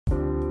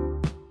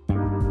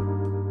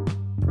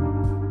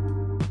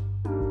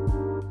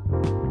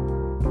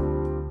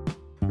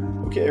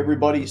Okay,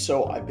 everybody.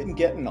 So I've been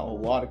getting a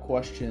lot of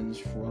questions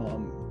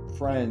from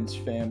friends,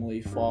 family,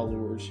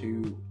 followers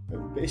who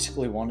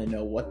basically want to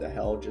know what the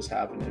hell just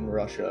happened in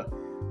Russia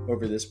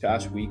over this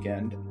past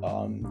weekend.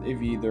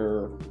 They've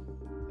either,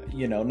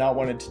 not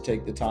wanted to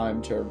take the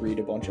time to read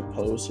a bunch of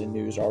posts and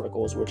news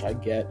articles, which I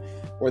get,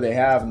 or they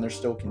have and they're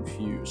still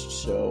confused.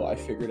 So I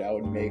figured I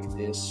would make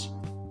this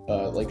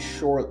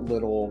short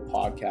little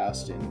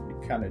podcast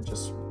and kind of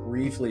just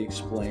briefly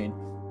explain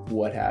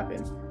what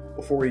happened.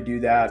 Before we do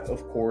that,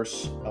 of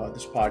course,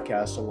 this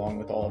podcast, along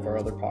with all of our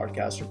other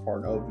podcasts, are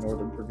part of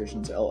Northern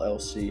Provisions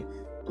LLC.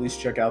 Please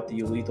check out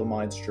the Lethal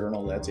Minds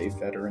Journal. That's a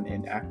veteran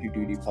and active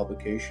duty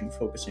publication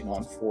focusing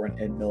on foreign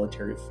and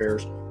military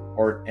affairs,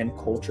 art, and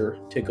culture.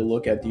 Take a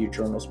look at the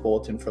Journal's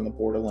Bulletin from the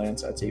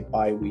Borderlands. That's a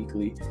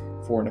bi-weekly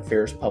foreign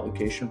affairs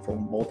publication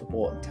from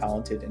multiple and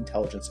talented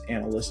intelligence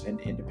analysts and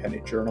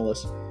independent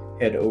journalists.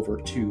 Head over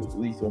to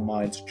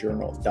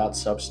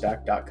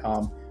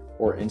lethalmindsjournal.substack.com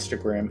or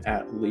Instagram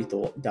at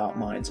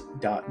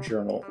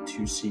lethal.minds.journal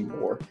to see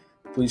more.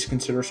 Please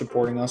consider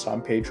supporting us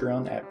on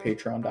Patreon at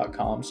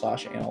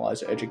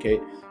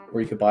patreon.com/analyzeeducate,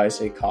 or you could buy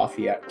us a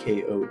coffee at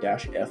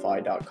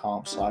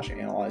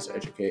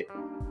ko-fi.com/analyzeeducate.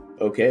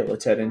 Okay,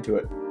 let's head into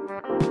it.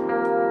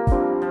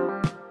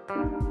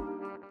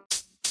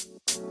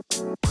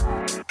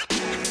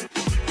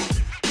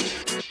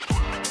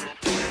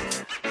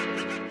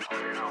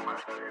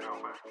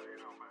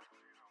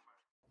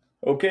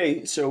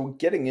 Okay, so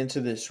getting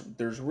into this,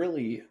 there's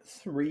really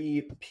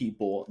three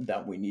people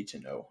that we need to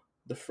know.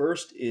 The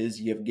first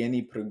is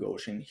Yevgeny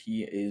Prigozhin.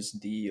 He is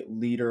the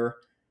leader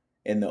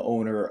and the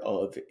owner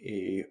of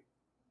a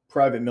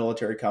private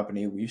military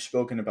company. We've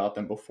spoken about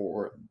them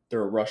before.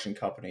 They're a Russian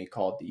company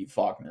called the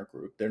Wagner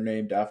Group. They're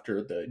named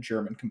after the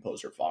German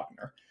composer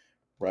Wagner,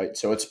 right?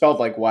 So it's spelled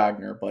like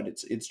Wagner, but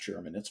it's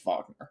German. It's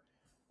Wagner.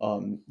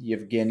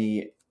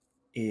 Yevgeny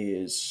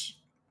is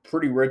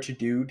pretty rich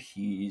dude.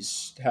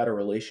 He's had a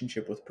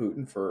relationship with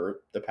Putin for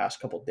the past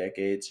couple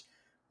decades.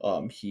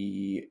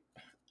 He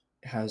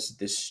has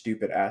this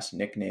stupid ass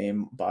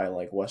nickname by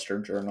like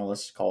Western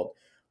journalists called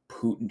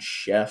Putin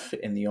Chef,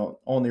 and the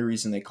only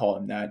reason they call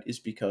him that is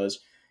because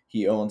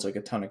he owns like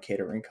a ton of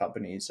catering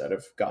companies that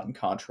have gotten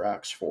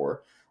contracts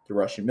for the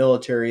Russian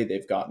military.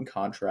 They've gotten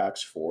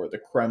contracts for the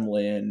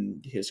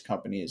Kremlin. His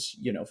companies,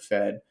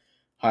 fed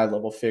high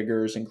level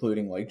figures,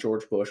 including like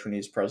George Bush when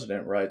he's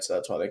president, right? So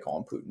that's why they call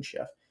him Putin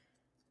Chef.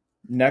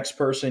 Next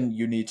person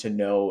you need to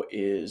know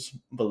is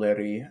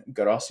Valery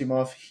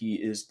Gerasimov. He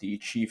is the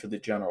chief of the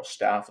general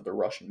staff of the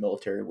Russian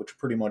military, which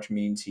pretty much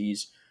means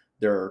he's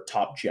their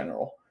top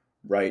general,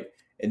 right?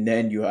 And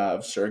then you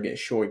have Sergei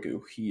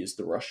Shoigu. He is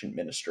the Russian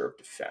minister of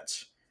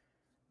defense.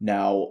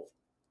 Now,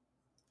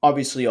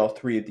 obviously, all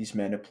three of these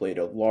men have played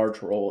a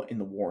large role in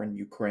the war in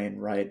Ukraine,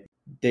 right?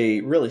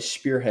 They really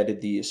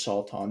spearheaded the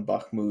assault on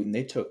Bakhmut, and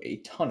they took a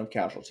ton of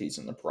casualties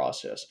in the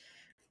process.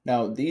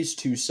 Now, these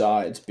two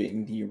sides,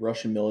 being the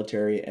Russian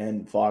military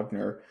and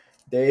Wagner,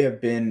 they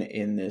have been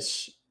in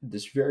this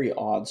very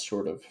odd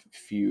sort of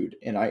feud.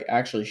 And I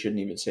actually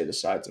shouldn't even say the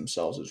sides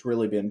themselves. It's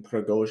really been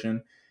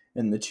Prigozhin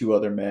and the two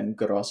other men,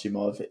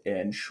 Gerasimov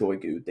and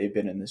Shoigu. They've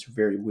been in this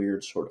very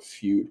weird sort of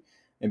feud.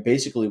 And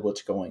basically,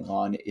 what's going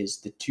on is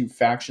the two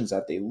factions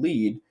that they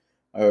lead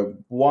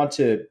want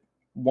to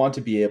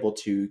be able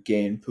to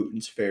gain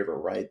Putin's favor,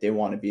 right? They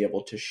want to be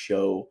able to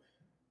show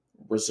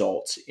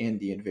results in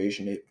the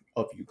invasion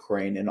of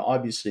Ukraine. And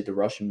obviously, the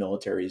Russian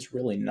military has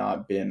really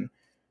not been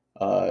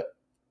uh,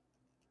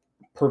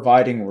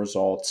 providing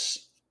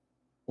results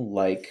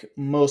like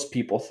most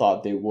people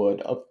thought they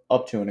would,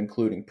 up to and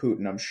including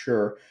Putin, I'm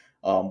sure.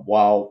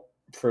 While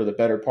for the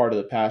better part of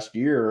the past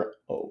year,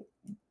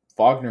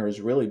 Wagner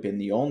has really been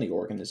the only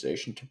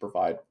organization to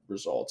provide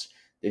results.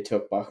 They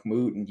took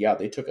Bakhmut, and yeah,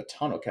 they took a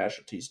ton of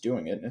casualties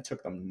doing it, and it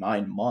took them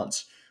 9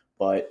 months.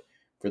 But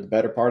for the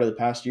better part of the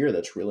past year,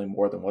 that's really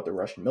more than what the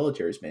Russian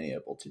military has been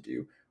able to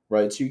do,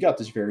 right? So you got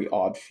this very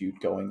odd feud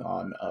going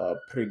on.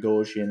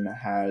 Prigozhin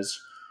has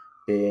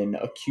been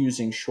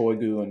accusing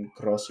Shoigu and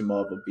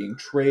Gerasimov of being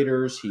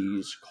traitors.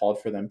 He's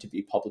called for them to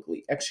be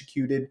publicly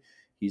executed.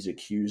 He's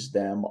accused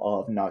them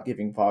of not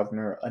giving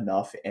Wagner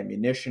enough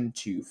ammunition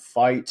to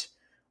fight.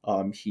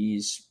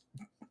 He's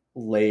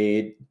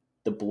laid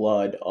the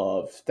blood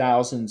of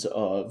thousands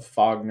of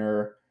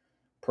Wagner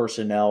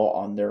personnel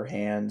on their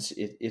hands.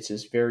 It's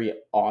this very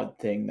odd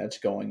thing that's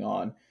going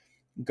on.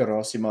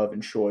 Gerasimov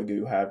and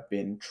Shoigu have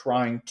been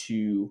trying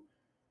to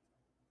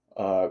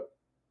uh,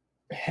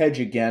 hedge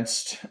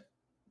against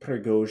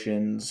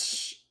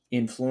Prigozhin's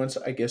influence,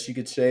 I guess you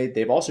could say.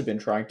 They've also been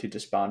trying to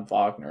disband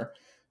Wagner.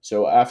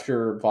 So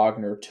after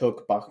Wagner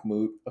took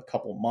Bakhmut a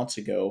couple months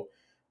ago,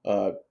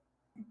 uh,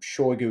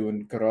 Shoigu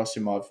and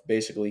Gerasimov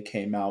basically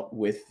came out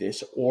with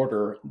this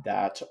order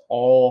that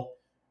all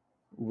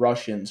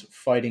Russians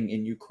fighting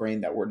in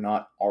Ukraine that were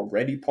not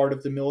already part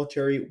of the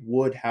military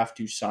would have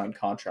to sign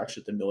contracts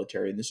with the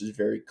military. And this is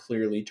very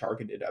clearly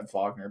targeted at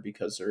Wagner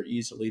because they're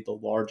easily the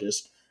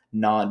largest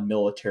non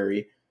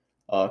military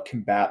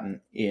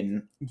combatant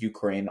in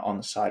Ukraine on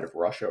the side of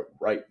Russia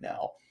right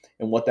now.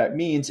 And what that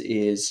means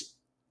is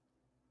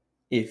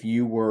if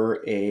you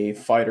were a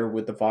fighter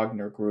with the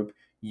Wagner group,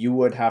 you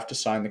would have to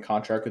sign the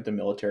contract with the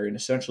military and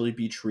essentially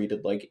be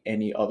treated like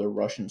any other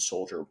Russian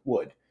soldier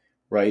would,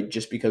 right?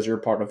 Just because you're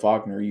a part of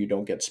Wagner, you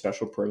don't get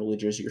special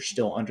privileges. You're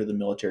still under the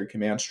military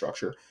command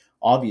structure.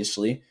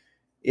 Obviously,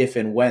 if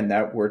and when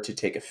that were to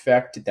take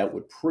effect, that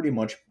would pretty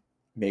much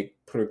make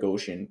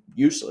Prigozhin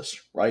useless,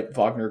 right?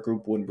 Wagner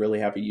Group wouldn't really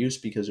have a use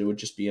because it would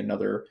just be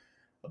another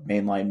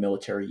mainline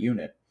military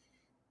unit,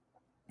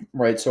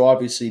 right? So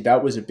obviously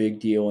that was a big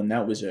deal, and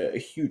that was a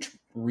huge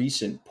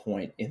recent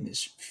point in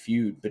this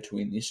feud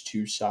between these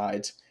two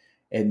sides.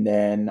 And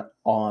then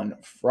on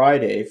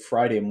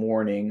Friday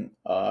morning,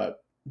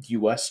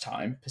 U.S.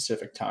 time,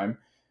 Pacific time,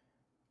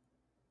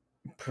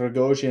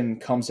 Prigozhin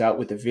comes out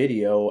with a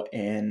video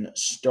and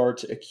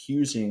starts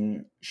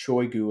accusing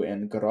Shoigu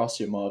and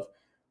Gerasimov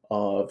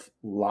of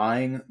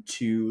lying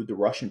to the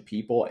Russian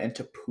people and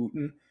to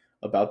Putin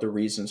about the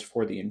reasons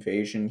for the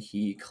invasion.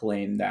 He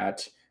claimed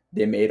that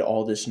they made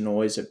all this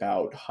noise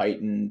about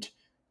heightened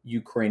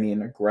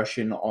Ukrainian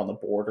aggression on the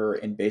border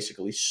and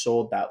basically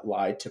sold that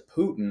lie to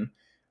Putin,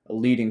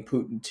 leading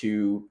Putin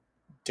to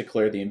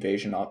declare the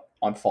invasion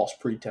on false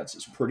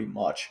pretenses, pretty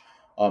much.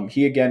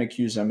 He again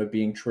accused them of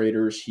being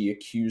traitors. He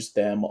accused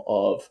them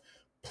of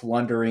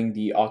plundering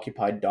the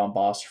occupied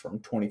Donbass from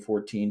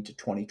 2014 to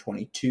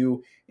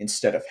 2022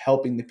 instead of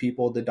helping the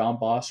people of the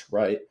Donbass,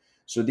 right?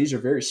 So these are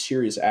very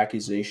serious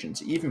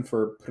accusations, even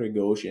for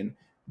Prigozhin,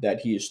 that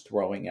he is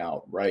throwing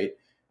out, right?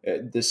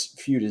 This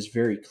feud is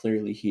very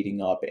clearly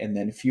heating up. And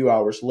then a few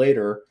hours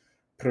later,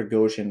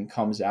 Prigozhin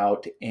comes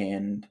out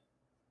and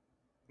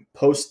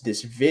posts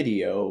this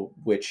video,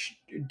 which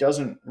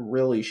doesn't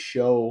really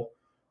show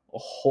a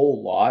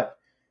whole lot,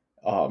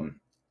 um,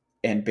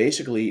 and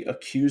basically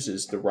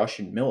accuses the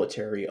Russian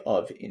military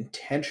of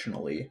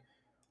intentionally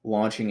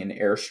launching an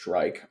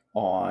airstrike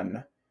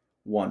on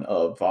one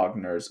of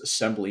Wagner's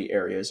assembly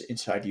areas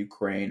inside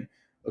Ukraine,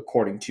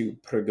 according to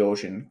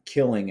Prigozhin,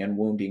 killing and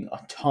wounding a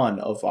ton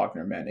of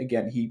Wagner men.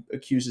 Again, he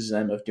accuses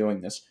them of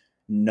doing this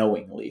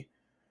knowingly.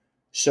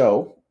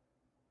 So,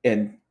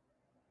 and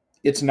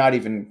it's not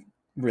even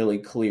really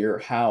clear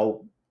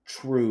how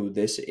true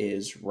this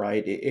is,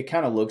 right? It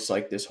kind of looks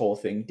like this whole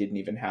thing didn't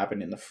even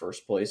happen in the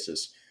first place.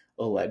 This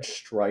alleged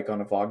strike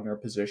on a Wagner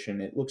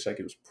position. It looks like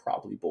it was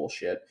probably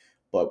bullshit,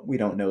 but we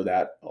don't know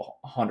that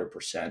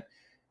 100%.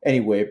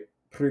 Anyway,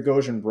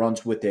 Prigozhin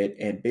runs with it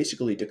and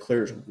basically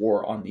declares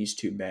war on these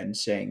two men,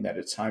 saying that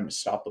it's time to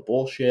stop the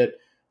bullshit.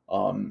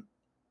 Um,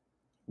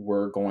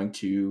 we're going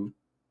to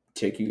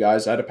take you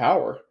guys out of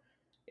power.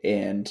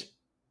 And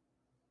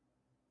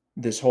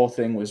this whole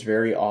thing was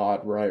very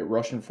odd, right?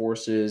 Russian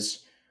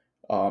forces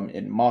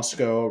in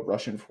Moscow,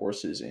 Russian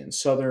forces in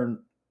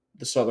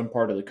the southern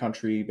part of the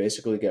country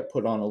basically get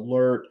put on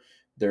alert.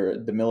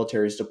 The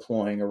military is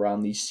deploying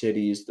around these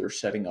cities. They're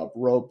setting up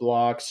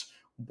roadblocks.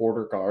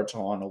 Border guards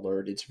are on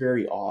alert. It's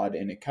very odd,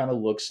 and it kind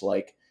of looks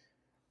like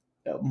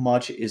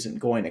much isn't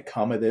going to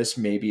come of this.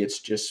 Maybe it's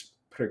just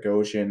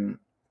Prigozhin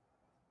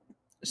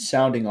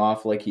sounding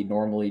off like he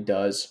normally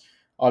does.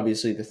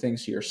 Obviously, the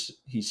things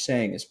he's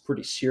saying is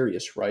pretty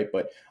serious, right?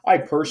 But I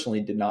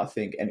personally did not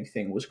think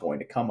anything was going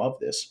to come of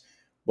this.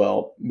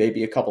 Well,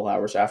 maybe a couple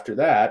hours after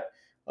that,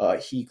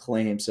 he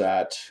claims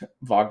that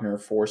Wagner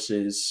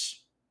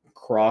forces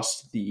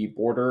crossed the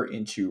border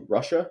into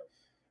Russia,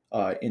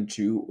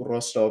 into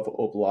Rostov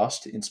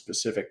Oblast in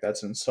specific.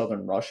 That's in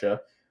southern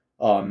Russia.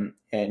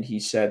 And he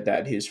said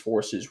that his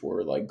forces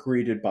were like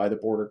greeted by the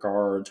border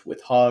guards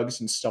with hugs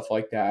and stuff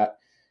like that.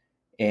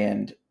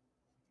 And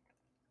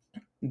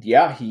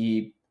yeah,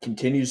 he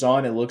continues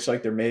on. It looks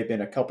like there may have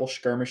been a couple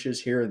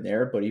skirmishes here and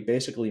there, but he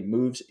basically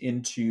moves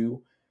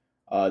into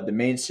the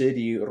main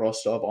city,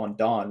 Rostov on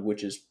Don,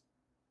 which is,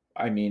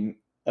 I mean,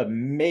 a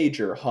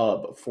major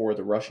hub for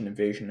the Russian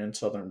invasion in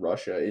southern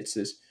Russia. It's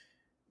this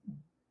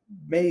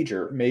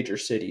major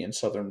city in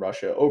southern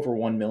Russia. Over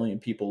 1 million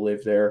people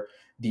live there.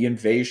 The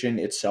invasion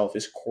itself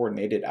is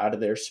coordinated out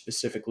of there,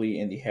 specifically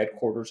in the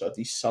headquarters of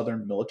the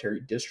Southern Military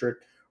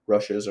District.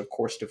 Russia is, of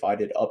course,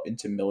 divided up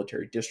into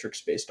military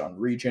districts based on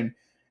region,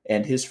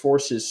 and his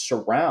forces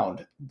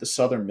surround the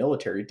Southern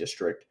Military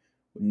District,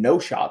 no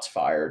shots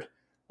fired,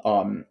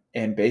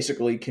 and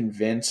basically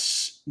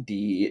convince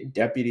the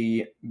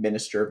deputy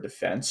minister of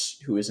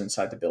defense, who is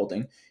inside the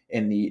building,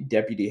 and the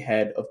deputy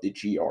head of the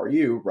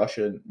GRU,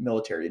 Russian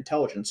military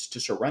intelligence, to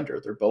surrender.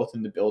 They're both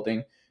in the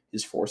building.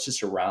 His forces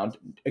surround,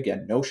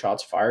 again, no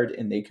shots fired,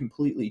 and they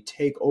completely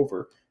take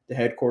over the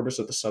headquarters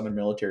of the Southern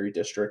Military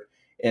District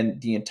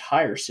and the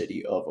entire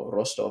city of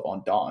Rostov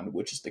on Don,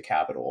 which is the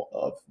capital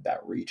of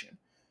that region,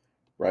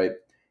 right?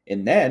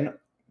 And then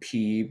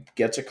he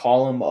gets a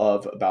column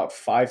of about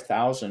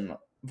 5,000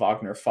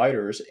 Wagner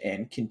fighters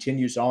and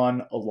continues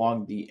on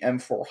along the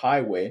M4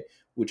 highway,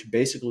 which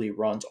basically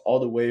runs all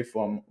the way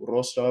from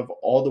Rostov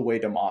all the way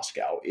to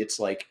Moscow. It's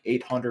like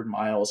 800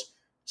 miles,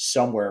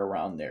 somewhere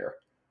around there.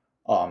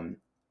 Um,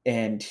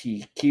 and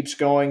he keeps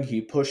going.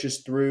 He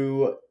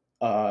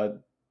uh,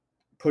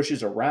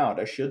 pushes around,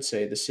 I should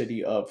say, the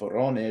city of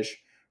Voronezh,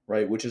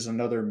 right, which is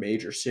another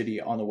major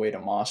city on the way to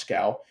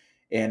Moscow.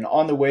 And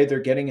on the way, they're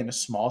getting into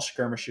small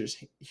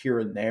skirmishes here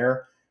and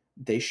there.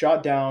 They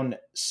shot down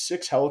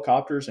 6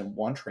 helicopters and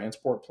 1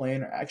 transport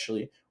plane, or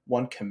actually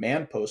 1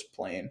 command post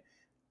plane,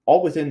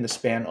 all within the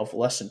span of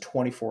less than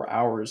 24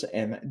 hours.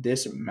 And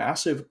this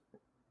massive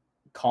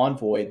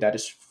convoy that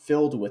is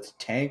filled with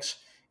tanks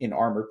and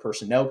armored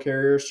personnel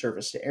carriers,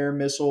 surface to air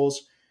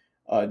missiles.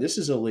 This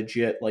is a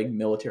legit like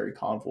military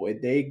convoy.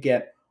 They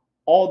get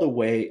all the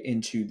way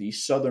into the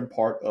southern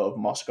part of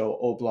Moscow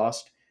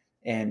Oblast,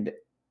 and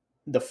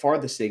the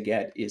farthest they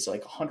get is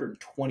like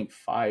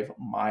 125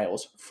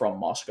 miles from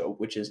Moscow,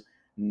 which is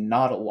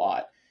not a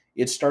lot.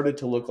 It started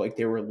to look like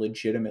they were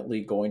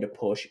legitimately going to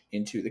push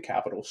into the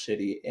capital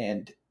city.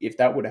 And if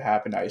that would have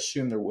happened, I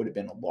assume there would have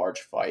been a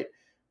large fight.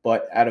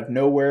 But out of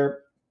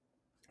nowhere,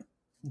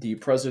 the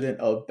president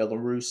of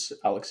Belarus,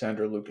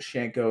 Alexander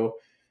Lukashenko,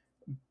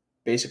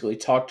 basically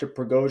talked to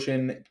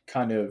Prigozhin,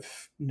 kind of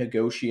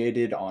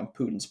negotiated on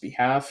Putin's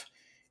behalf,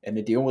 and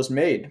the deal was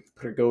made.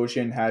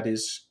 Prigozhin had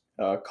his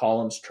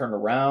columns turn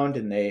around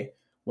and they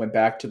went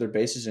back to their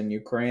bases in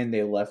Ukraine.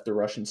 They left the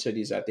Russian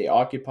cities that they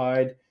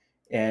occupied.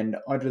 And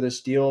under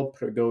this deal,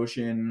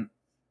 Prigozhin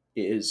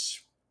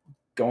is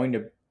going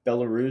to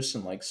Belarus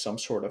in like some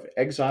sort of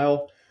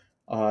exile.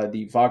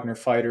 The Wagner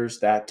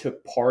fighters that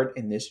took part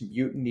in this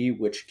mutiny,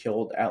 which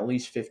killed at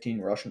least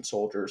 15 Russian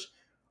soldiers,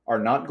 are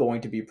not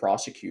going to be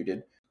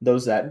prosecuted.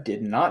 Those that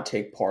did not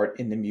take part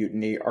in the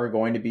mutiny are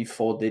going to be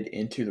folded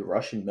into the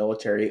Russian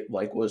military,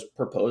 like was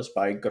proposed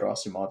by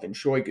Gerasimov and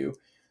Shoigu.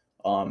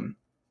 Um,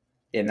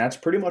 and that's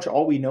pretty much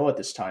all we know at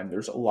this time.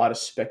 There's a lot of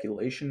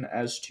speculation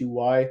as to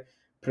why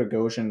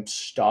Prigozhin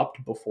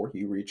stopped before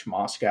he reached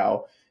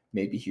Moscow.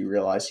 Maybe he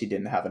realized he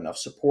didn't have enough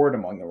support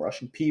among the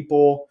Russian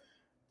people.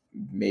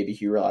 Maybe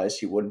he realized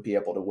he wouldn't be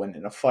able to win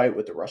in a fight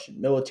with the Russian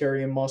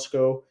military in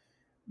Moscow.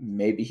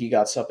 Maybe he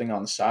got something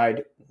on the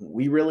side.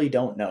 We really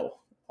don't know.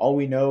 All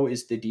we know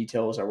is the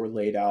details that were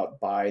laid out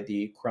by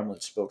the Kremlin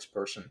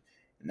spokesperson,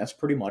 and that's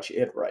pretty much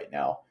it right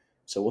now.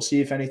 So we'll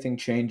see if anything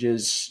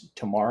changes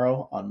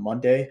tomorrow on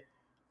Monday,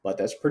 but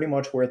that's pretty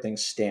much where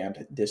things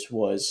stand. This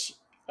was,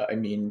 I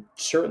mean,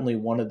 certainly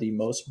one of the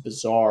most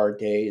bizarre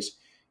days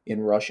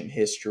in Russian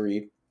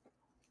history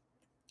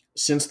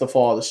since the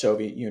fall of the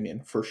Soviet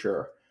Union, for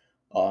sure.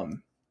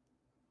 Um,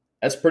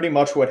 that's pretty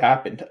much what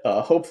happened.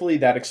 Hopefully,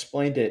 that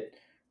explained it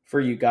for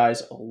you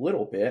guys a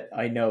little bit.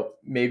 I know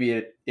maybe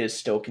it is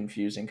still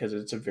confusing because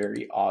it's a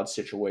very odd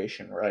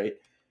situation, right?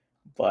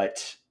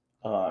 But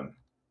um,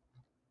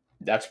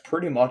 that's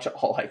pretty much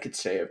all I could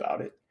say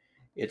about it.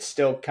 It's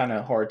still kind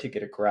of hard to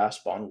get a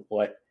grasp on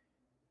what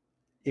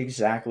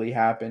exactly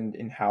happened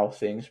and how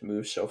things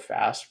move so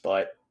fast.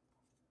 But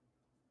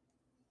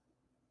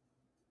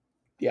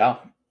yeah,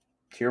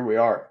 here we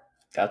are.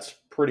 That's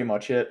pretty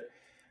much it.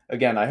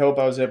 Again, I hope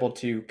I was able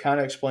to kind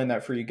of explain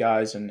that for you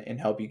guys and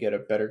help you get a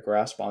better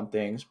grasp on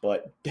things.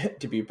 But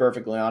to be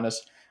perfectly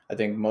honest, I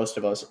think most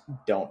of us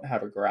don't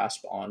have a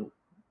grasp on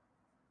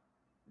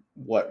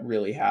what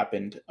really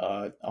happened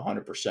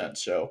 100%.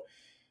 So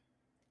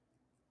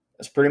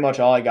that's pretty much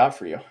all I got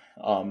for you.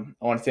 I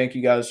want to thank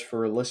you guys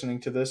for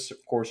listening to this.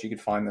 Of course, you can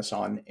find this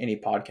on any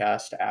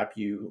podcast app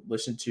you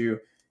listen to.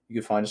 You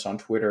can find us on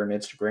Twitter and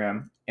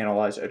Instagram,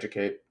 Analyze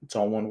Educate. It's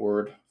all one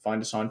word.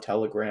 Find us on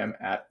Telegram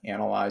at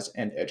Analyze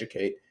and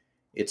Educate.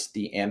 It's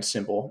the and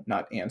symbol,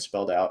 not and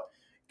spelled out.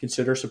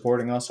 Consider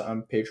supporting us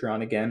on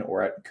Patreon again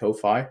or at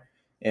Ko-Fi.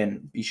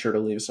 And be sure to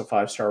leave us a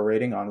 5-star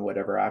rating on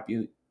whatever app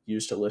you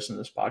use to listen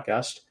to this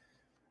podcast.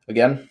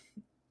 Again,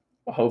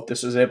 I hope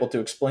this is able to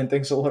explain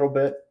things a little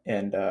bit.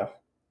 And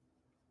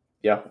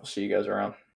yeah, we'll see you guys around.